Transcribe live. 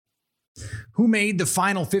Who made the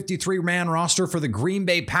final 53-man roster for the Green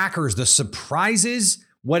Bay Packers? The surprises,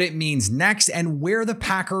 what it means next, and where the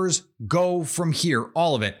Packers go from here.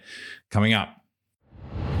 All of it coming up.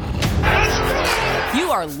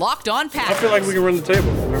 You are Locked On Packers. I feel like we can run the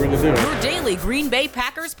table. We're going to do it. Your daily Green Bay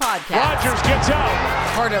Packers podcast. Rodgers gets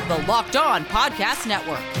out. Part of the Locked On Podcast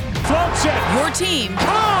Network. Floats it. Your team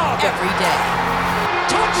every day.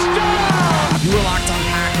 Touchdown! You are Locked On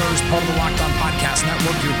Packers, part of the Locked On Podcast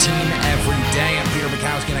Network, your team every day. I'm Peter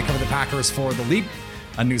Bukowski, and I cover the Packers for The Leap,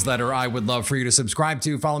 a newsletter I would love for you to subscribe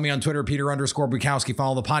to. Follow me on Twitter, Peter_Bukowski.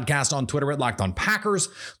 Follow the podcast on Twitter at Locked On Packers.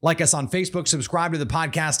 Like us on Facebook. Subscribe to the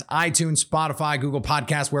podcast, iTunes, Spotify, Google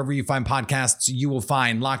Podcasts. Wherever you find podcasts, you will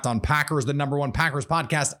find Locked On Packers, the #1 Packers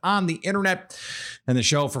podcast on the internet, and the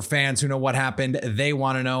show for fans who know what happened. They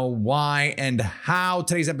want to know why and how.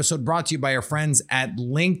 Today's episode brought to you by our friends at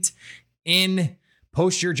LinkedIn.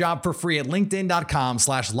 Post your job for free at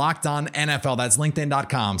linkedin.com/LockedOnNFL. That's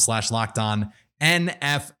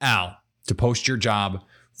linkedin.com/LockedOnNFL to post your job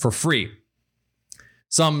for free.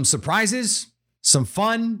 Some surprises, some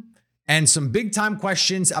fun, and some big time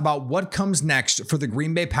questions about what comes next for the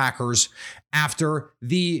Green Bay Packers after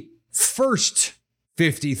the first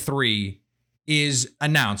 53 is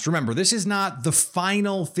announced. Remember, this is not the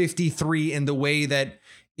final 53 in the way that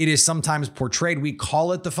it is sometimes portrayed. We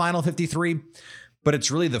call it the final 53, but it's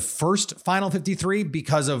really the first final 53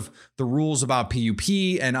 because of the rules about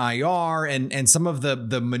PUP and IR and some of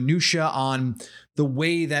the minutia on the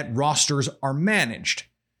way that rosters are managed.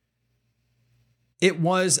 It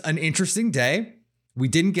was an interesting day. We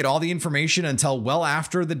didn't get all the information until well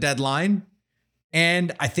after the deadline.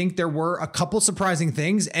 And I think there were a couple surprising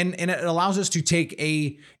things, and it allows us to take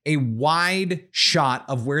a wide shot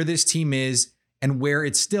of where this team is and where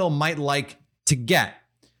it still might like to get.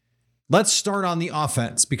 Let's start on the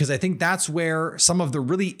offense, because I think that's where some of the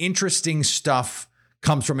really interesting stuff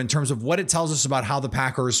comes from in terms of what it tells us about how the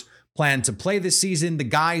Packers plan to play this season, the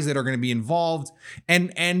guys that are going to be involved,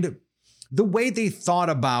 and the way they thought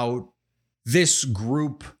about this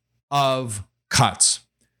group of cuts.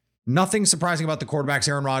 Nothing surprising about the quarterbacks,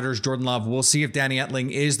 Aaron Rodgers, Jordan Love. We'll see if Danny Etling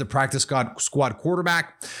is the practice squad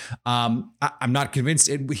quarterback. I'm not convinced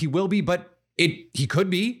he will be, but he could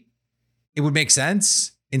be. It would make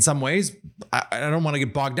sense in some ways. I don't want to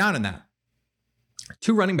get bogged down in that.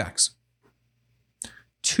 Two running backs.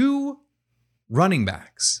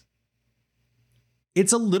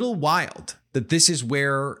 It's a little wild that this is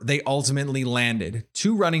where they ultimately landed.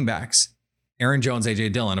 Two running backs, Aaron Jones, A.J.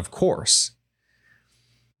 Dillon, of course.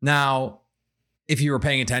 Now, if you were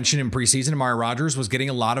paying attention in preseason, Amari Rodgers was getting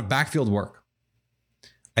a lot of backfield work.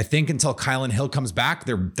 I think until Kylan Hill comes back,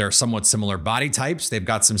 they're somewhat similar body types. They've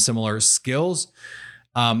got some similar skills.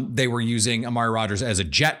 They were using Amari Rodgers as a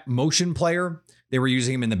jet motion player. They were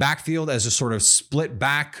using him in the backfield as a sort of split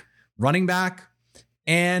back running back.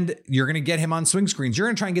 And you're going to get him on swing screens. You're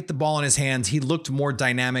going to try and get the ball in his hands. He looked more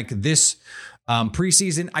dynamic this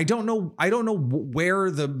preseason. I don't know where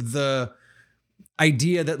the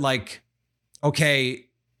idea that okay,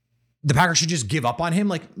 the Packers should just give up on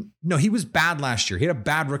him. No, he was bad last year. He had a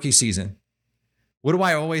bad rookie season. What do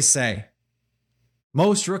I always say?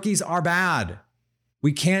 Most rookies are bad.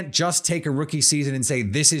 We can't just take a rookie season and say,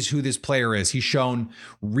 this is who this player is. He's shown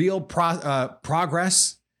real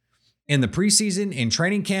progress in the preseason, in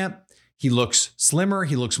training camp. He looks slimmer.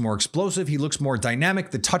 He looks more explosive. He looks more dynamic.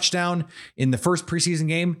 The touchdown in the first preseason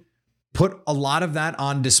game put a lot of that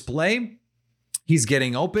on display. He's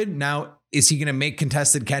getting open. Now, is he going to make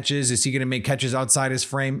contested catches? Is he going to make catches outside his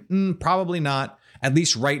frame? Probably not. At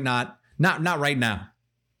least not right now.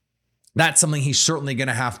 That's something he's certainly going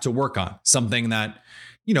to have to work on. Something that,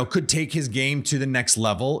 could take his game to the next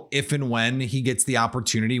level if and when he gets the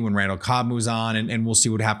opportunity, when Randall Cobb moves on, and we'll see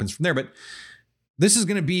what happens from there. But this is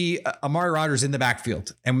going to be Amari Rodgers in the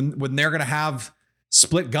backfield. And when they're going to have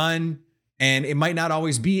split gun, and it might not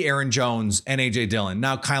always be Aaron Jones and A.J. Dillon.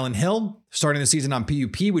 Now, Kylan Hill starting the season on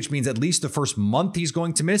PUP, which means at least the first month he's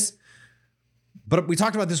going to miss. But we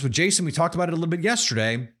talked about this with Jason. We talked about it a little bit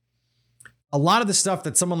yesterday. A lot of the stuff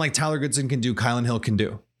that someone like Tyler Goodson can do, Kylan Hill can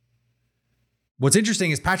do. What's interesting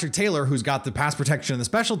is Patrick Taylor, who's got the pass protection and the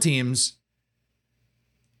special teams,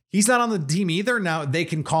 he's not on the team either. Now, they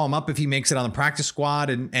can call him up if he makes it on the practice squad.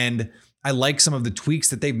 And I like some of the tweaks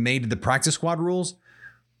that they've made to the practice squad rules.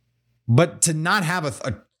 But to not have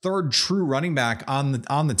a third true running back on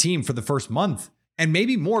the team for the first month, and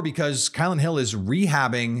maybe more because Kylan Hill is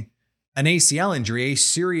rehabbing an ACL injury, a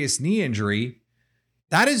serious knee injury,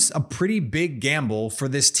 that is a pretty big gamble for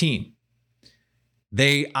this team.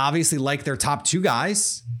 They obviously like their top two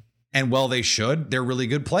guys, and well, they should. They're really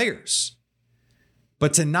good players.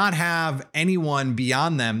 But to not have anyone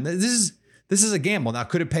beyond them, this is a gamble. Now,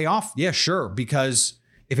 could it pay off? Yeah, sure. Because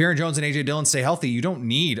if Aaron Jones and A.J. Dillon stay healthy, you don't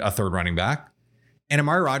need a third running back. And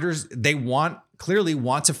Amari Rodgers, they clearly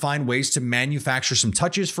want to find ways to manufacture some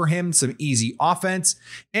touches for him, some easy offense,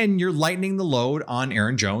 and you're lightening the load on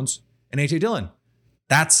Aaron Jones and A.J. Dillon.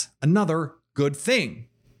 That's another good thing.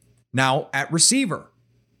 Now, at receiver,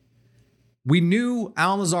 we knew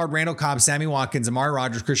Allen Lazard, Randall Cobb, Sammy Watkins, Amari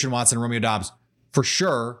Rodgers, Christian Watson, and Romeo Doubs for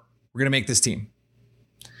sure were going to make this team.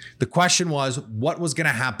 The question was, what was going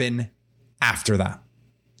to happen after that?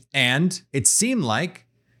 And it seemed like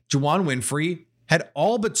Juwann Winfree had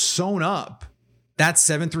all but sewn up that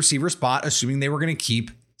 7th receiver spot, assuming they were going to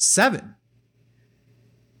keep 7.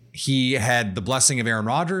 He had the blessing of Aaron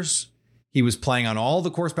Rodgers. He was playing on all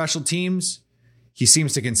the core special teams. He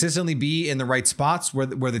seems to consistently be in the right spots where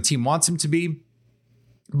the team wants him to be.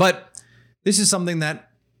 But this is something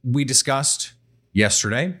that we discussed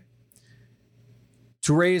yesterday.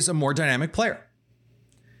 Toure is a more dynamic player.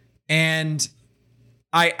 And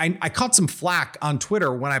I caught some flack on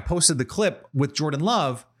Twitter when I posted the clip with Jordan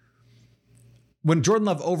Love. When Jordan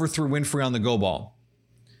Love overthrew Winfree on the go ball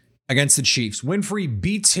against the Chiefs, Winfree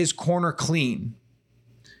beats his corner clean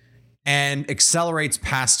and accelerates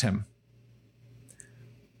past him.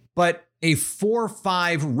 But a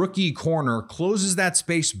 4-5 rookie corner closes that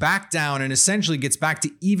space back down and essentially gets back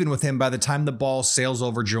to even with him by the time the ball sails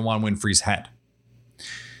over Juwann Winfree's head.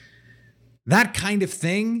 That kind of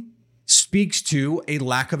thing speaks to a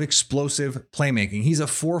lack of explosive playmaking. He's a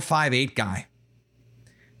 4.58 guy.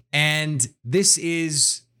 And this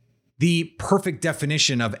is the perfect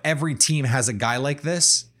definition of every team has a guy like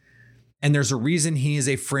this. And there's a reason he is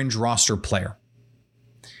a fringe roster player.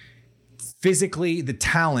 Physically, the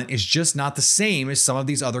talent is just not the same as some of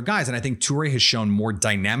these other guys. And I think Toure has shown more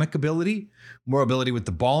dynamic ability, more ability with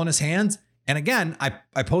the ball in his hands. And again,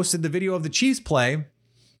 I posted the video of the Chiefs play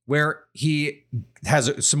where he has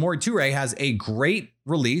Samori Toure has a great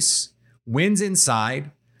release, wins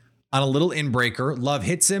inside on a little inbreaker. Love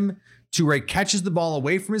hits him. Toure catches the ball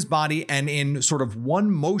away from his body and in sort of one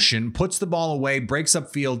motion puts the ball away, breaks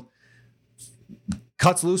up field,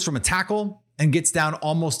 cuts loose from a tackle, and gets down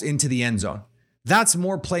almost into the end zone. That's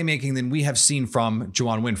more playmaking than we have seen from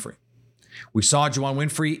Juwann Winfree. We saw Juwann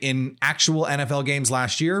Winfree in actual NFL games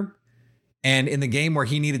last year. And in the game where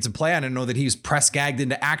he needed to play, I didn't know that he was press gagged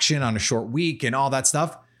into action on a short week and all that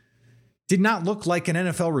stuff. Did not look like an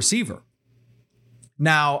NFL receiver.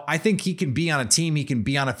 Now, I think he can be on a team. He can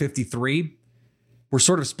be on a 53. We're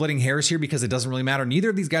sort of splitting hairs here because it doesn't really matter. Neither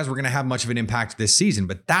of these guys were going to have much of an impact this season,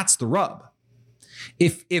 but that's the rub.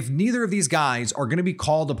 If neither of these guys are going to be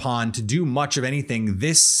called upon to do much of anything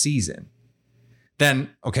this season,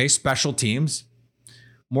 then, okay, special teams,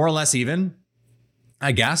 more or less even,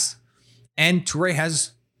 I guess. And Toure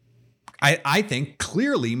has, I think,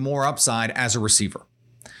 clearly more upside as a receiver.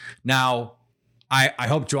 Now, I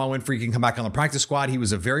hope Juwann Winfree can come back on the practice squad. He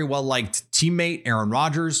was a very well-liked teammate. Aaron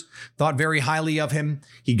Rodgers thought very highly of him.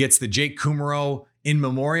 He gets the Jake Kumerow in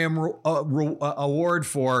memoriam award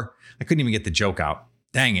for, I couldn't even get the joke out.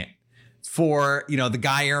 Dang it. For, the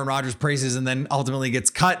guy Aaron Rodgers praises and then ultimately gets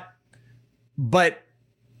cut. But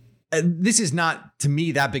this is not, to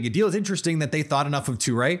me, that big a deal. It's interesting that they thought enough of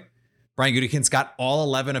Toure. Brian Gutekunst got all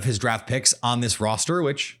 11 of his draft picks on this roster,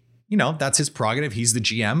 which, that's his prerogative. He's the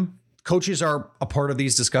GM. Coaches are a part of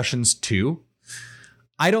these discussions too.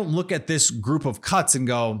 I don't look at this group of cuts and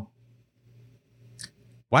go,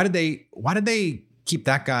 why did they keep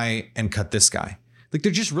that guy and cut this guy? Like,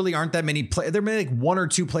 there just really aren't that many there may be like one or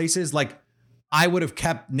two places. Like, I would have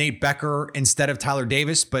kept Nate Becker instead of Tyler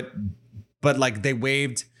Davis, but like they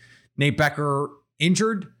waived Nate Becker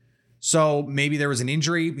injured. So maybe there was an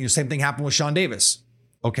injury. Same thing happened with Sean Davis.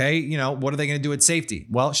 Okay. What are they going to do at safety?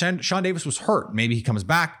 Well, Sean Davis was hurt. Maybe he comes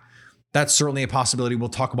back. That's certainly a possibility. We'll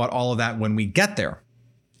talk about all of that when we get there.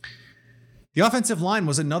 The offensive line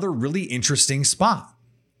was another really interesting spot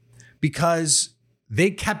because they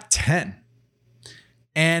kept 10.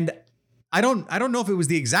 And I don't know if it was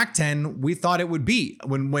the exact 10 we thought it would be.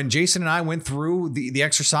 When Jason and I went through the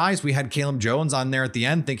exercise, we had Caleb Jones on there at the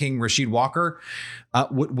end thinking Rasheed Walker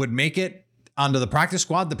would make it onto the practice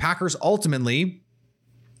squad. The Packers ultimately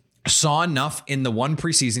saw enough in the one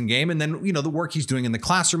preseason game and then, the work he's doing in the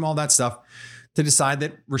classroom, all that stuff, to decide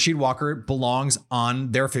that Rasheed Walker belongs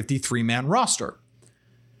on their 53-man roster.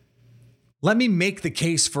 Let me make the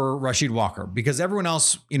case for Rasheed Walker because everyone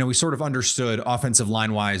else, we sort of understood offensive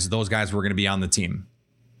line wise, those guys were going to be on the team.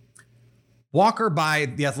 Walker, by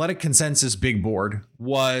the Athletic Consensus big board,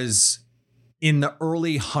 was in the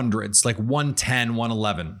early hundreds, like 110,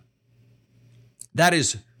 111. That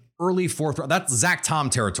is early fourth round. That's Zach Tom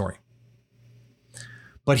territory.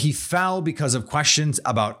 But he fell because of questions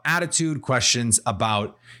about attitude, questions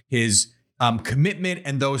about his commitment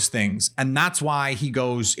and those things. And that's why he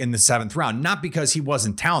goes in the 7th round, not because he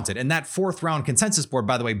wasn't talented. And that 4th round consensus board,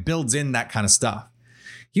 by the way, builds in that kind of stuff.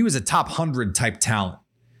 He was a top 100 type talent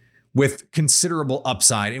with considerable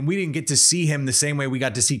upside. And we didn't get to see him the same way we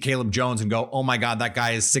got to see Caleb Jones and go, oh my God, that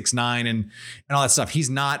guy is 6'9" and all that stuff. He's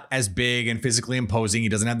not as big and physically imposing. He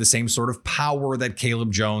doesn't have the same sort of power that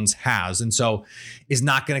Caleb Jones has. And so is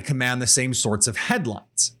not going to command the same sorts of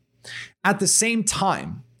headlines. At the same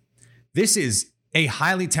time, this is a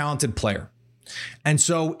highly talented player. And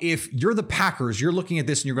so if you're the Packers, you're looking at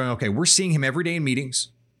this and you're going, okay, we're seeing him every day in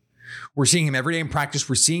meetings. We're seeing him every day in practice.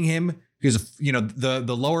 We're seeing him because,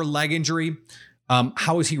 the lower leg injury.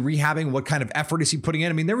 How is he rehabbing? What kind of effort is he putting in?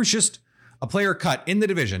 I mean, there was just a player cut in the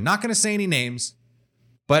division. Not going to say any names,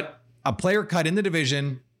 but a player cut in the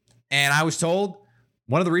division. And I was told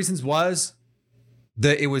one of the reasons was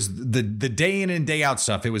it was the day in and day out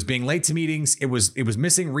stuff. It was being late to meetings. It was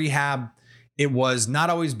missing rehab. It was not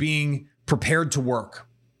always being prepared to work.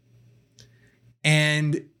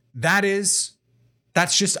 And that's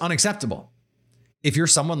just unacceptable. If you're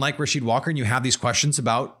someone like Rasheed Walker and you have these questions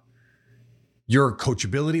about your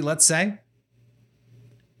coachability, let's say,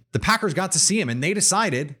 the Packers got to see him and they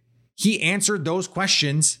decided he answered those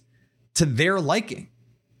questions to their liking.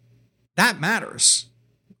 That matters,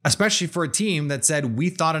 especially for a team that said,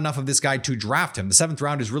 we thought enough of this guy to draft him. The 7th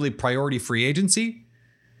round is really priority free agency.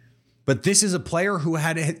 But this is a player who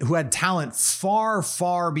had talent far,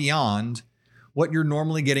 far beyond what you're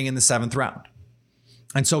normally getting in the 7th round.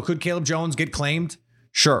 And so could Caleb Jones get claimed?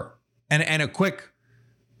 Sure. And a quick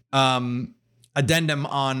addendum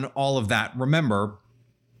on all of that. Remember,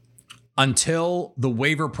 until the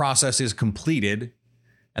waiver process is completed,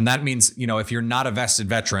 and that means, if you're not a vested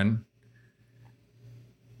veteran,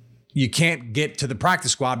 you can't get to the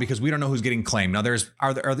practice squad because we don't know who's getting claimed. Now,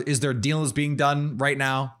 is there deals being done right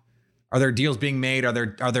now? Are there deals being made? Are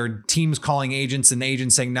there teams calling agents and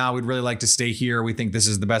agents saying, no, we'd really like to stay here. We think this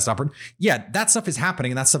is the best opportunity. Yeah, that stuff is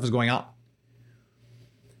happening and that stuff is going on.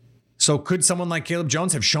 So could someone like Caleb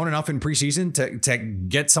Jones have shown enough in preseason to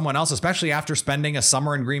get someone else, especially after spending a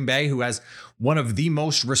summer in Green Bay, who has one of the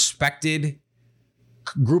most respected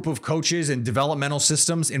group of coaches and developmental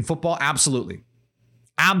systems in football? Absolutely.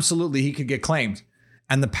 Absolutely, he could get claimed.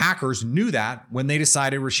 And the Packers knew that when they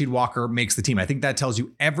decided Rasheed Walker makes the team. I think that tells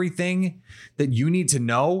you everything that you need to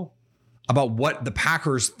know about what the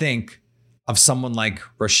Packers think of someone like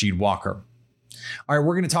Rasheed Walker. All right,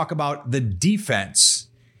 we're going to talk about the defense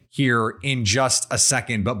here in just a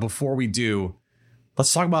second. But before we do,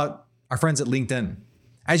 let's talk about our friends at LinkedIn.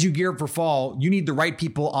 As you gear up for fall, you need the right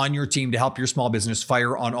people on your team to help your small business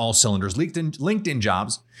fire on all cylinders. LinkedIn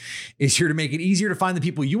Jobs is here to make it easier to find the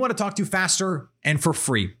people you want to talk to faster and for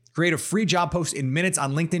free. Create a free job post in minutes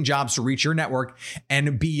on LinkedIn Jobs to reach your network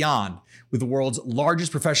and beyond with the world's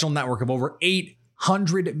largest professional network of over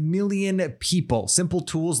 800 million people. Simple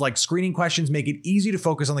tools like screening questions make it easy to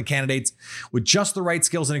focus on the candidates with just the right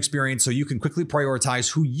skills and experience so you can quickly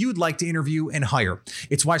prioritize who you'd like to interview and hire.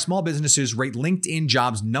 It's why small businesses rate LinkedIn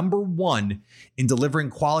Jobs #1 in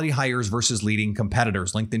delivering quality hires versus leading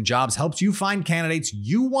competitors. LinkedIn Jobs helps you find candidates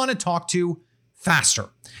you want to talk to faster.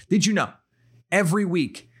 Did you know every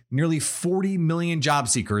week, nearly 40 million job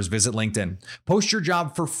seekers visit LinkedIn? Post your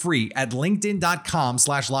job for free at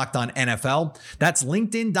linkedin.com/lockedonnfl. That's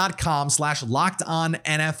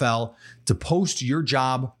linkedin.com/lockedonnfl to post your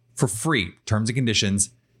job for free. Terms and conditions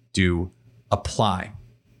do apply.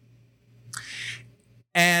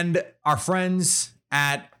 And our friends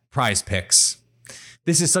at Prize Picks.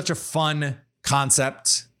 This is such a fun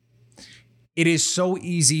concept. It is so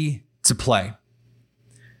easy to play.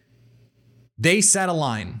 They set a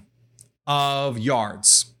line of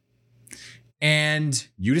yards and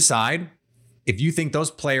you decide if you think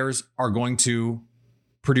those players are going to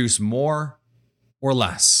produce more or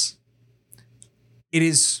less. It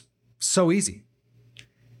is so easy.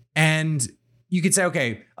 And you could say,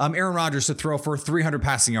 okay, Aaron Rodgers to throw for 300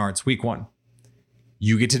 passing yards week 1.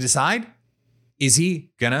 You get to decide, is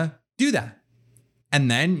he gonna do that?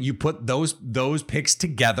 And then you put those picks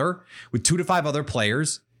together with 2 to 5 other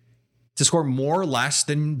players to score more or less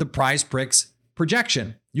than the Prize Picks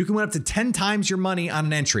projection. You can win up to 10 times your money on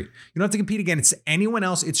an entry. You don't have to compete against anyone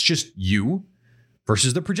else. It's just you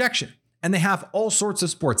versus the projection. And they have all sorts of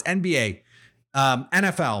sports: NBA,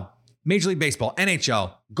 NFL, Major League Baseball,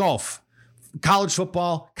 NHL, golf, college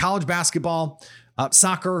football, college basketball,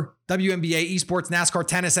 soccer, WNBA, esports, NASCAR,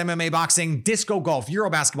 tennis, MMA, boxing, disco golf, Euro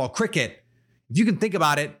basketball, cricket. If you can think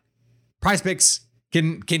about it, Prize Picks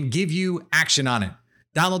can give you action on it.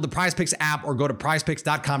 Download the PrizePicks app or go to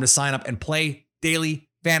prizepicks.com to sign up and play daily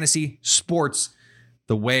fantasy sports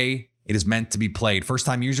the way it is meant to be played.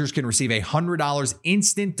 First-time users can receive a $100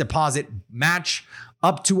 instant deposit match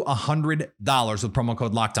up to $100 with promo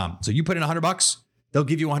code LOCKEDON. So you put in $100, they'll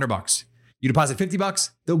give you $100. You deposit $50,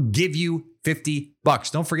 they'll give you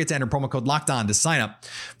 $50. Don't forget to enter promo code LOCKEDON to sign up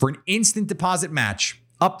for an instant deposit match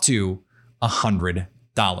up to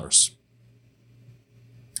 $100.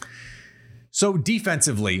 So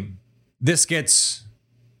defensively, this gets,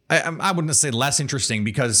 I wouldn't say less interesting,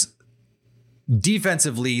 because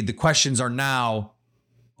defensively, the questions are now,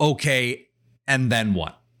 okay, and then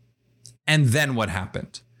what? And then what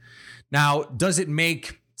happened? Now, does it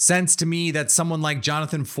make sense to me that someone like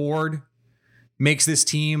Jonathan Ford makes this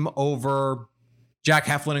team over Jack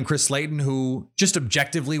Heflin and Chris Slayton, who just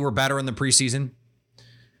objectively were better in the preseason?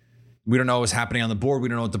 We don't know what's happening on the board. We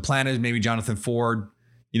don't know what the plan is. Maybe Jonathan Ford,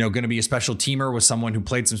 going to be a special teamer with someone who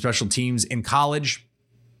played some special teams in college.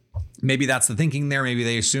 Maybe that's the thinking there. Maybe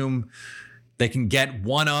they assume they can get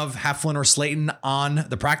one of Heflin or Slayton on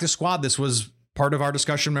the practice squad. This was part of our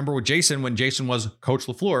discussion, remember, with Jason when Jason was Coach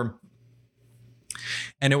LaFleur.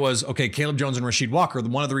 And it was, okay, Caleb Jones and Rasheed Walker.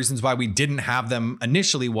 One of the reasons why we didn't have them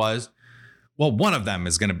initially was, well, one of them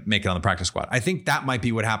is going to make it on the practice squad. I think that might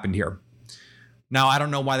be what happened here. Now, I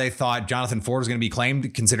don't know why they thought Jonathan Ford was going to be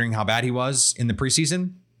claimed, considering how bad he was in the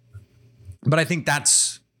preseason. But I think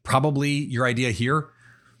that's probably your idea here.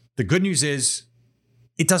 The good news is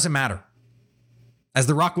it doesn't matter. As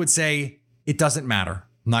The Rock would say, it doesn't matter.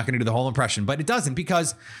 I'm not going to do the whole impression, but it doesn't,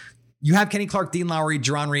 because you have Kenny Clark, Dean Lowry,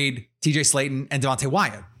 Jerron Reed, TJ Slayton, and Devontae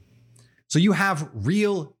Wyatt. So you have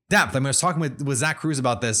real depth. I was talking with Zach Cruz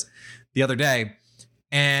about this the other day,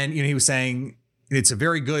 and he was saying it's a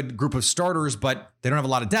very good group of starters, but they don't have a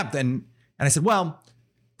lot of depth. And I said, well,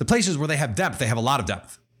 the places where they have depth, they have a lot of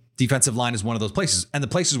depth. Defensive line is one of those places. And the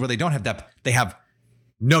places where they don't have depth, they have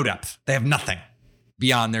no depth. They have nothing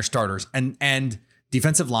beyond their starters. And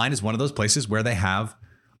defensive line is one of those places where they have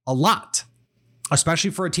a lot, especially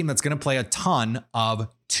for a team that's going to play a ton of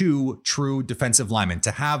 2 true defensive linemen.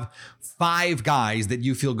 To have 5 guys that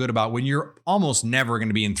you feel good about when you're almost never going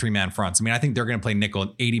to be in 3-man fronts. I mean, I think they're going to play nickel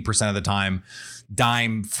 80% of the time,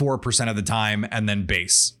 dime 4% of the time, and then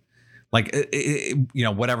base. Like,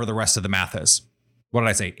 whatever the rest of the math is. What did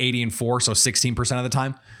I say? 80 and 4, so 16% of the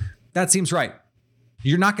time. That seems right.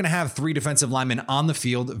 You're not going to have 3 defensive linemen on the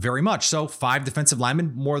field very much. So 5 defensive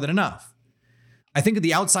linemen, more than enough. I think of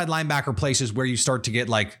the outside linebacker places where you start to get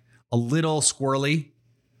like a little squirrely.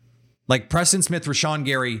 Like Preston Smith, Rashawn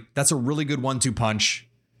Gary, that's a really good 1-2 punch.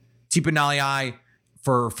 Tipa Galeai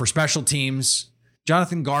for special teams.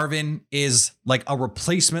 Jonathan Garvin is like a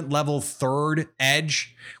replacement level 3rd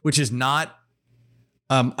edge, which is not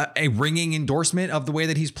a ringing endorsement of the way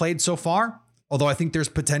that he's played so far, although I think there's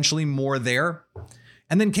potentially more there.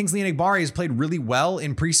 And then Kingsley Enagbare has played really well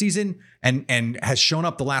in preseason and has shown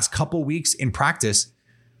up the last couple weeks in practice.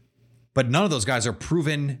 But none of those guys are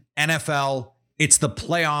proven NFL. It's the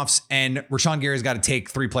playoffs, and Rashawn Gary's got to take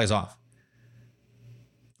 3 plays off.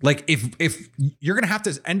 Like if you're going to have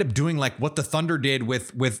to end up doing like what the Thunder did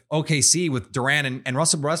with OKC, with Durant and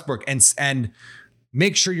Russell Westbrook, and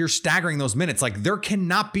make sure you're staggering those minutes. Like there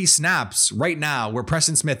cannot be snaps right now where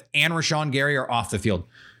Preston Smith and Rashawn Gary are off the field.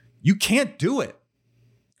 You can't do it.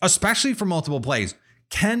 Especially for multiple plays,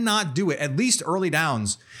 cannot do it. At least early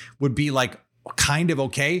downs would be like kind of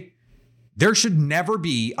okay. There should never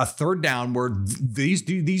be a 3rd down where these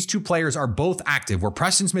 2 players are both active, where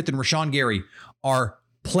Preston Smith and Rashawn Gary are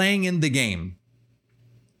playing in the game,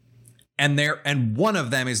 and one of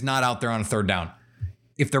them is not out there on a 3rd down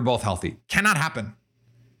if they're both healthy. Cannot happen.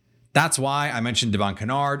 That's why I mentioned Devon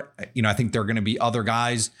Kennard. I think there are going to be other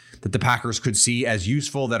guys that the Packers could see as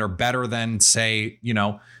useful that are better than, say,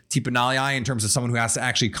 Tipa Galeai in terms of someone who has to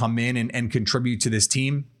actually come in and contribute to this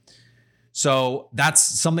team. So that's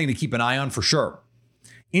something to keep an eye on for sure.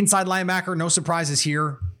 Inside linebacker, no surprises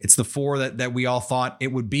here. It's the 4 that we all thought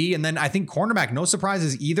it would be. And then I think cornerback, no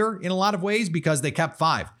surprises either in a lot of ways, because they kept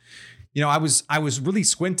 5. I was really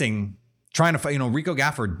squinting trying to, Rico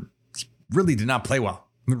Gafford really did not play well.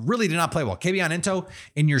 Really did not play well. Kevion Ento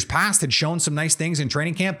in years past had shown some nice things in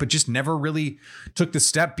training camp, but just never really took the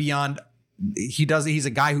step beyond. He's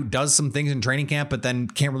a guy who does some things in training camp, but then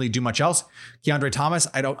can't really do much else. Keandre Thomas,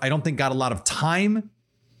 I don't think got a lot of time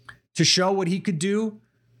to show what he could do.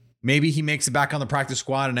 Maybe he makes it back on the practice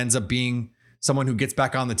squad and ends up being someone who gets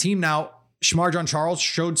back on the team. Now, Shamar John Charles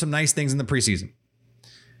showed some nice things in the preseason.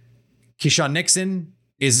 Keyshawn Nixon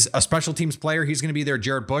is a special teams player. He's going to be there.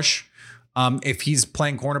 Jared Bush. If he's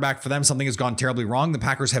playing cornerback for them, something has gone terribly wrong. The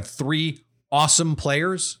Packers have 3 awesome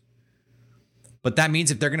players, but that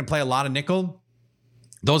means if they're going to play a lot of nickel,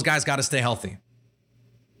 those guys got to stay healthy.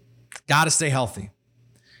 Got to stay healthy.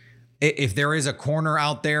 If there is a corner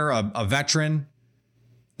out there, a veteran,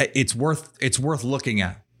 it's worth looking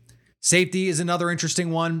at. Safety is another interesting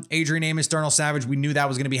one. Adrian Amos, Darnell Savage. We knew that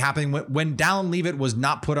was going to be happening when Dallin Leavitt was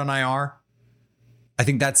not put on IR. I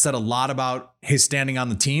think that said a lot about his standing on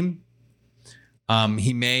the team.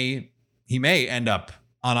 He may end up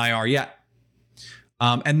on IR yet.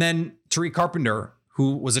 And then Tariq Carpenter,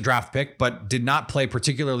 who was a draft pick, but did not play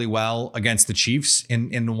particularly well against the Chiefs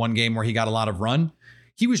in the one game where he got a lot of run.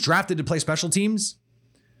 He was drafted to play special teams,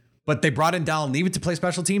 but they brought in Dallin Leavitt to play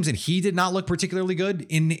special teams, and he did not look particularly good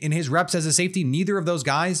in his reps as a safety. Neither of those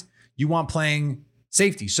guys you want playing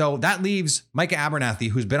safety. So that leaves Micah Abernathy,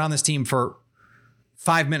 who's been on this team for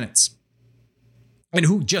 5 minutes and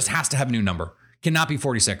who just has to have a new number. Cannot be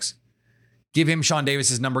 46. Give him Sean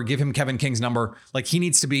Davis's number. Give him Kevin King's number. Like, he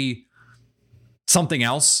needs to be something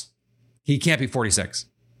else. He can't be 46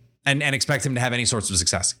 and expect him to have any sorts of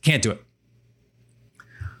success. Can't do it.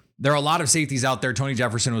 There are a lot of safeties out there. Tony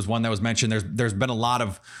Jefferson was one that was mentioned. There's been a lot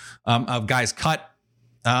of guys cut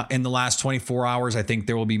in the last 24 hours. I think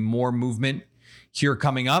there will be more movement here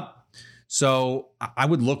coming up. So I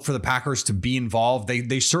would look for the Packers to be involved.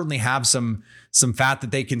 They certainly have some fat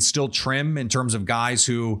that they can still trim in terms of guys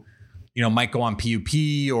who, might go on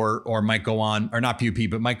PUP or might go on, or not PUP,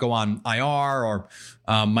 but might go on IR or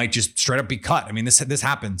might just straight up be cut. I mean, this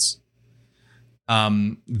happens.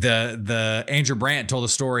 The Andrew Brandt told a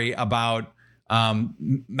story about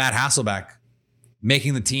Matt Hasselbeck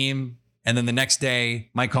making the team, and then the next day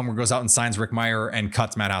Mike Homer goes out and signs Rick Meyer and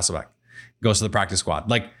cuts Matt Hasselbeck, goes to the practice squad.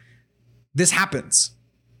 Like, this happens.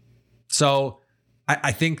 So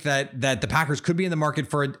I think that the Packers could be in the market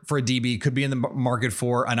for a DB, could be in the market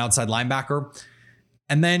for an outside linebacker.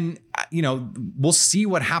 And then, we'll see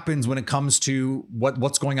what happens when it comes to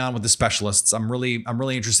what's going on with the specialists. I'm really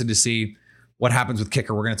interested to see what happens with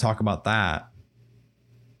kicker. We're going to talk about that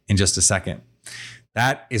in just a second.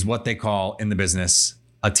 That is what they call in the business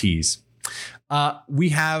a tease. We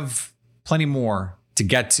have plenty more to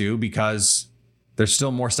get to because there's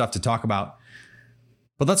still more stuff to talk about.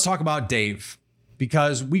 But let's talk about Dave,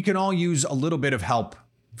 because we can all use a little bit of help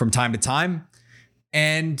from time to time.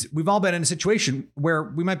 And we've all been in a situation where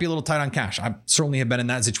we might be a little tight on cash. I certainly have been in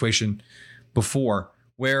that situation before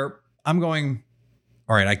where I'm going,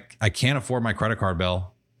 all right, I can't afford my credit card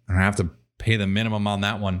bill. I have to pay the minimum on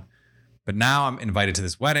that one. But now I'm invited to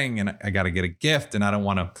this wedding and I got to get a gift, and I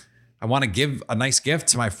want to give a nice gift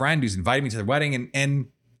to my friend who's invited me to the wedding, and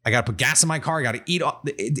I got to put gas in my car. I got to eat.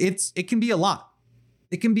 It can be a lot.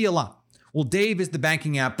 It can be a lot. Well, Dave is the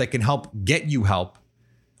banking app that can help get you help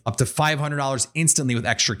up to $500 instantly with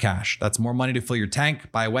extra cash. That's more money to fill your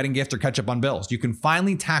tank, buy a wedding gift, or catch up on bills. You can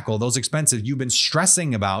finally tackle those expenses you've been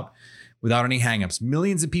stressing about without any hangups.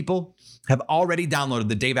 Millions of people have already downloaded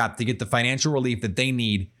the Dave app to get the financial relief that they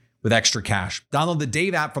need with extra cash. Download the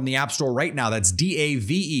Dave app from the App Store right now. That's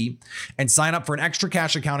DAVE, and sign up for an extra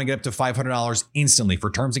cash account and get up to $500 instantly. For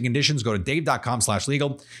terms and conditions, go to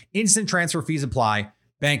dave.com/legal. Instant transfer fees apply.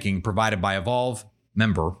 Banking provided by Evolve,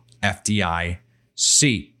 member FDIC.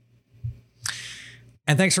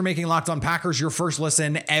 And thanks for making Locked On Packers your first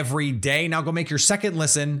listen every day. Now go make your second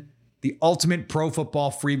listen the Ultimate Pro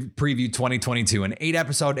Football Free Preview 2022, an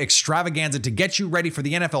 8-episode extravaganza to get you ready for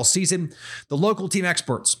the NFL season. The local team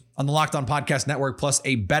experts on the Locked On Podcast Network, plus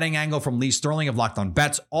a betting angle from Lee Sterling of Locked On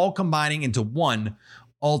Bets, all combining into one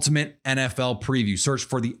Ultimate NFL Preview. Search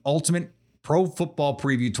for the Ultimate Pro Football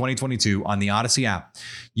Preview 2022 on the Odyssey app,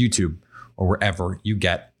 YouTube, or wherever you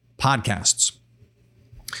get podcasts.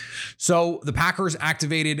 So the Packers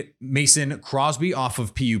activated Mason Crosby off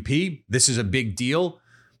of PUP. This is a big deal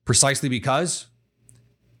precisely because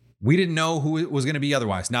we didn't know who it was going to be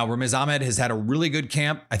otherwise. Now, Ramiz Ahmed has had a really good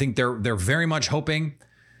camp. I think they're very much hoping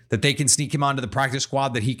that they can sneak him onto the practice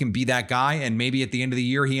squad, that he can be that guy. And maybe at the end of the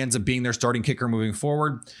year, he ends up being their starting kicker moving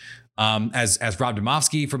forward. As Rob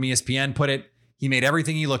Demovsky from ESPN put it, he made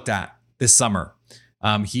everything he looked at this summer.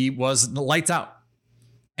 He was lights out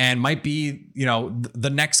and might be,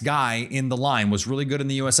 the next guy in the line. Was really good in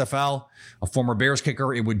the USFL, a former Bears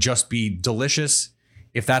kicker. It would just be delicious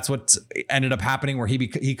if that's what ended up happening, where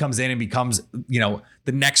he comes in and becomes, the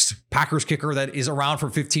next Packers kicker that is around for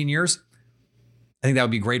 15 years. I think that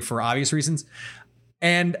would be great for obvious reasons.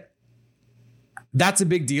 And that's a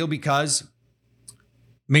big deal because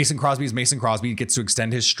Mason Crosby is Mason Crosby. He gets to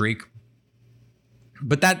extend his streak.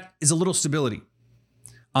 But that is a little stability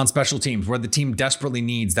on special teams where the team desperately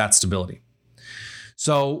needs that stability.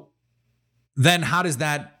 So then how does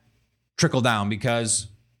that trickle down? Because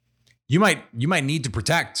You might need to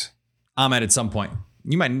protect Ahmed at some point.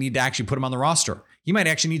 You might need to actually put him on the roster. He might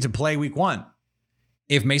actually need to play week 1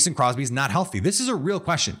 if Mason Crosby's not healthy. This is a real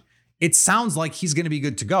question. It sounds like he's going to be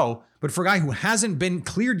good to go, but for a guy who hasn't been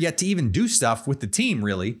cleared yet to even do stuff with the team,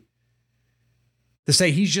 really, to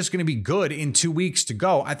say he's just going to be good in 2 weeks to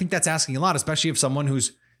go, I think that's asking a lot, especially if someone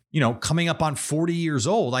who's, coming up on 40 years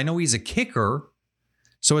old. I know he's a kicker,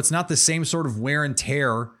 so it's not the same sort of wear and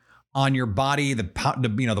tear on your body,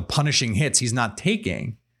 the punishing hits he's not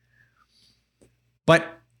taking.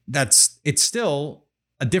 But it's still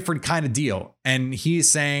a different kind of deal. And he's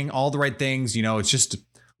saying all the right things. It's just a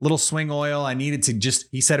little swing oil. I needed to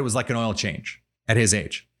he said it was like an oil change at his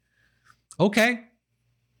age. Okay.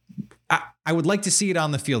 I would like to see it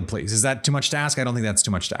on the field, please. Is that too much to ask? I don't think that's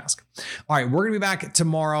too much to ask. All right. We're going to be back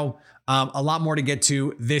tomorrow. A lot more to get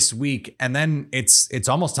to this week. And then it's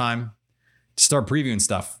almost time to start previewing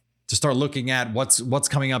stuff, to start looking at what's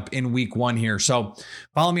coming up in week 1 here. So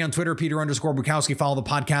follow me on Twitter, Peter_Bukowski. Follow the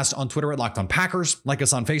podcast on Twitter at Locked On Packers. Like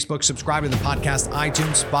us on Facebook. Subscribe to the podcast,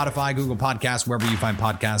 iTunes, Spotify, Google Podcasts, wherever you find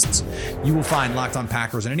podcasts. You will find Locked On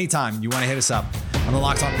Packers. And anytime you want to hit us up on the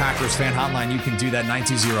Locked On Packers fan hotline, you can do that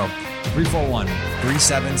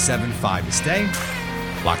 920-341-3775 to stay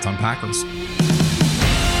Locked On Packers.